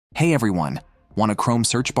Hey everyone, want a Chrome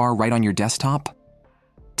search bar right on your desktop?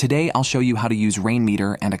 Today I'll show you how to use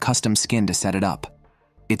Rainmeter and a custom skin to set it up.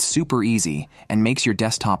 It's super easy and makes your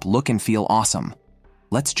desktop look and feel awesome.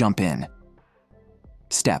 Let's jump in.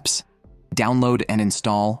 Steps. Download and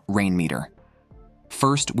install Rainmeter.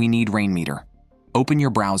 First, we need Rainmeter. Open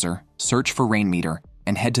your browser, search for Rainmeter,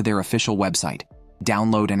 and head to their official website.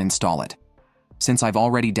 Download and install it. Since I've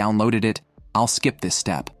already downloaded it, I'll skip this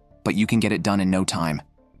step, but you can get it done in no time.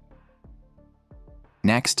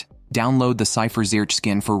 Next, download the CipherZearch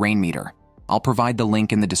skin for Rainmeter. I'll provide the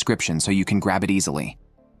link in the description so you can grab it easily.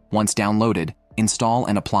 Once downloaded, install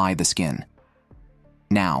and apply the skin.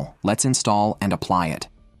 Now, let's install and apply it.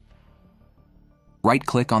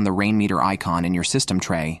 Right-click on the Rainmeter icon in your system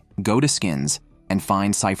tray, go to Skins, and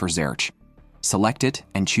find CipherZearch. Select it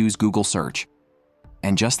and choose Google Search.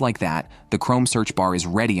 And just like that, the Chrome search bar is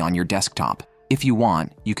ready on your desktop. If you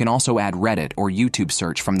want, you can also add Reddit or YouTube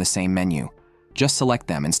search from the same menu. Just select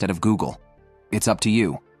them instead of Google. It's up to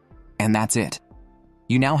you. And that's it.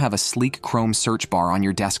 You now have a sleek Chrome search bar on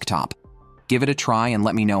your desktop. Give it a try and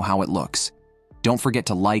let me know how it looks. Don't forget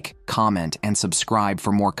to like, comment, and subscribe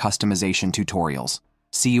for more customization tutorials.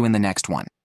 See you in the next one.